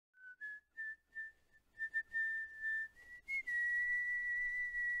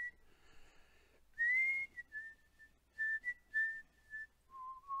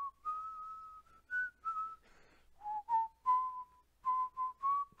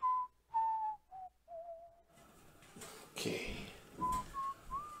Okay.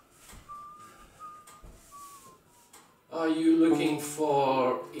 Are you looking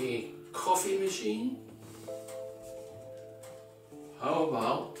for a coffee machine? How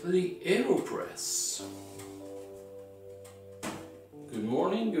about the AeroPress? Good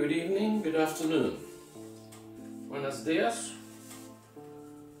morning, good evening, good afternoon. Buenos dias.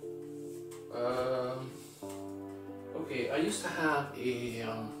 Okay, I used to have a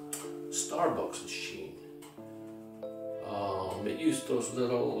Starbucks machine. It used those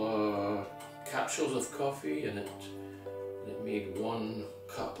little capsules of coffee, and it made 1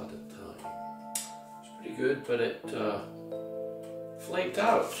 cup at a time. It's pretty good, but it flaked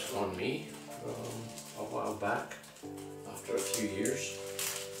out on me a while back after a few years.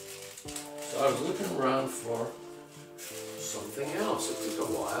 So I was looking around for something else. It took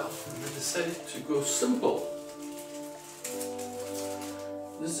a while, and I decided to go simple.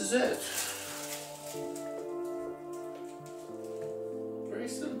 This is it. Very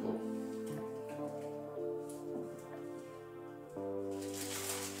simple.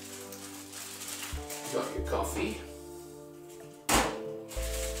 Got your coffee.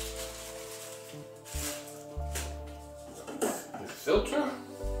 Your filter,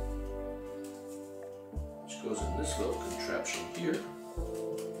 which goes in this little contraption here.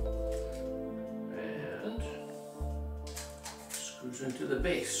 And screws into the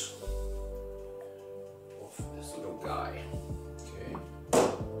base of this little guy. Okay.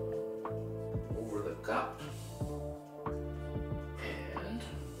 Over the cup. And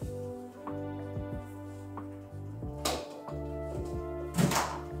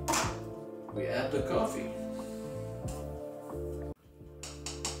we add the coffee.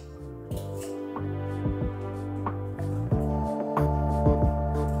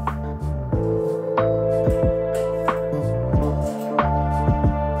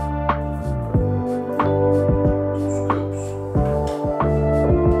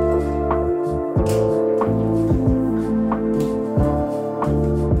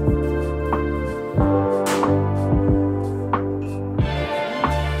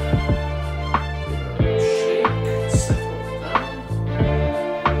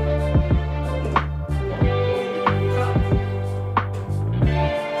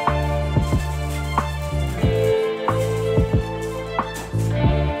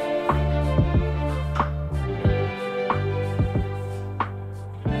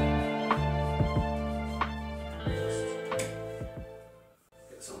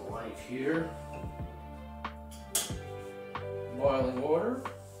 Here, boiling water,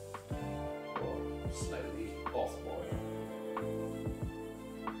 or slightly off boiling.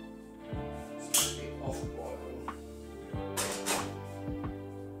 Slightly off boiling.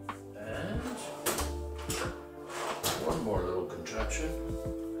 And one more little contraption,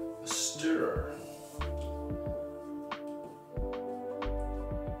 a stirrer.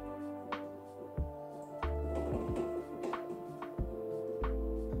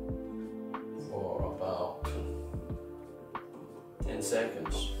 For about 10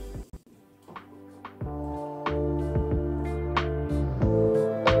 seconds.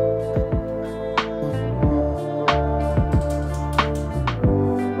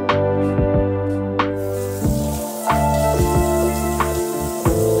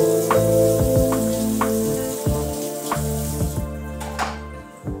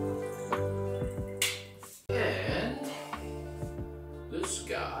 And this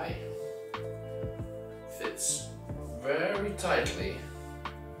guy fits very tightly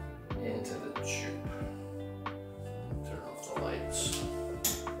into the tube. Turn off the lights.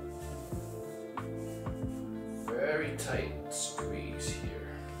 Very tight squeeze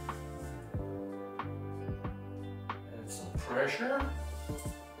here. And some pressure.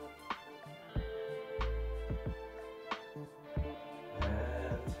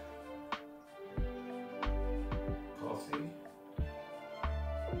 And coffee.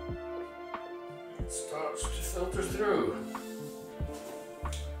 It starts to filter through.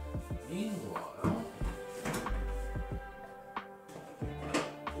 Meanwhile,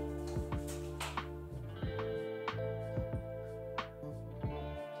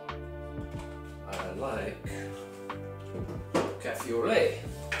 I like cafe au lait.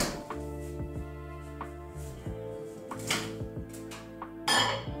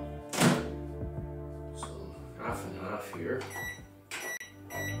 So half and half here.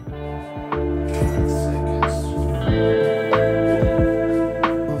 Seconds.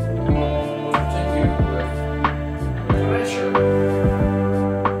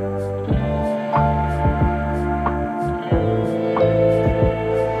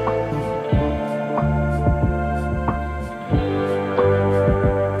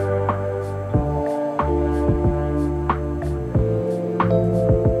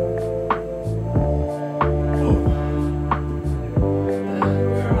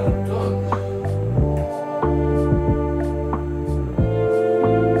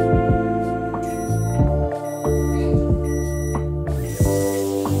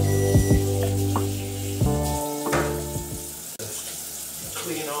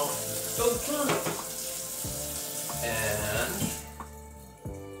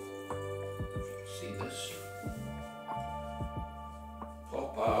 See this?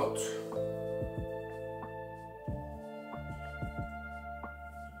 Pop out.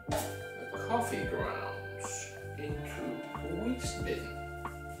 The coffee grounds into a waste bin.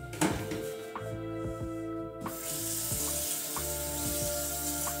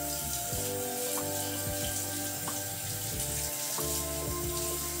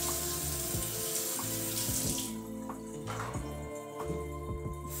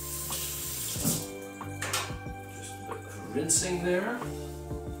 Rinsing there,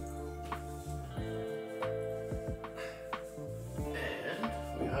 and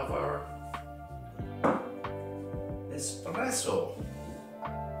we have our espresso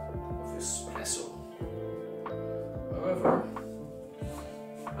of espresso. However,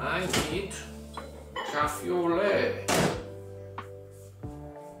 I need cafe au lait.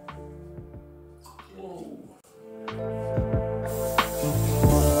 Whoa.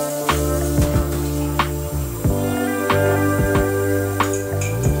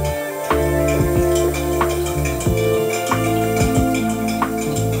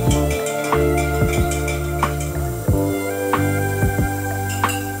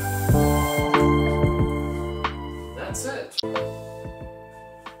 That's it.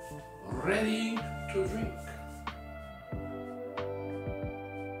 Ready to drink.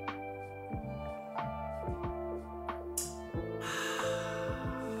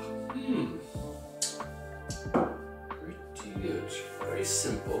 Pretty good. Very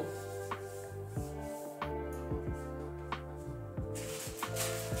simple.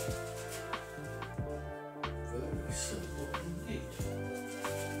 Very simple indeed.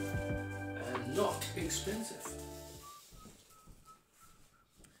 And not expensive.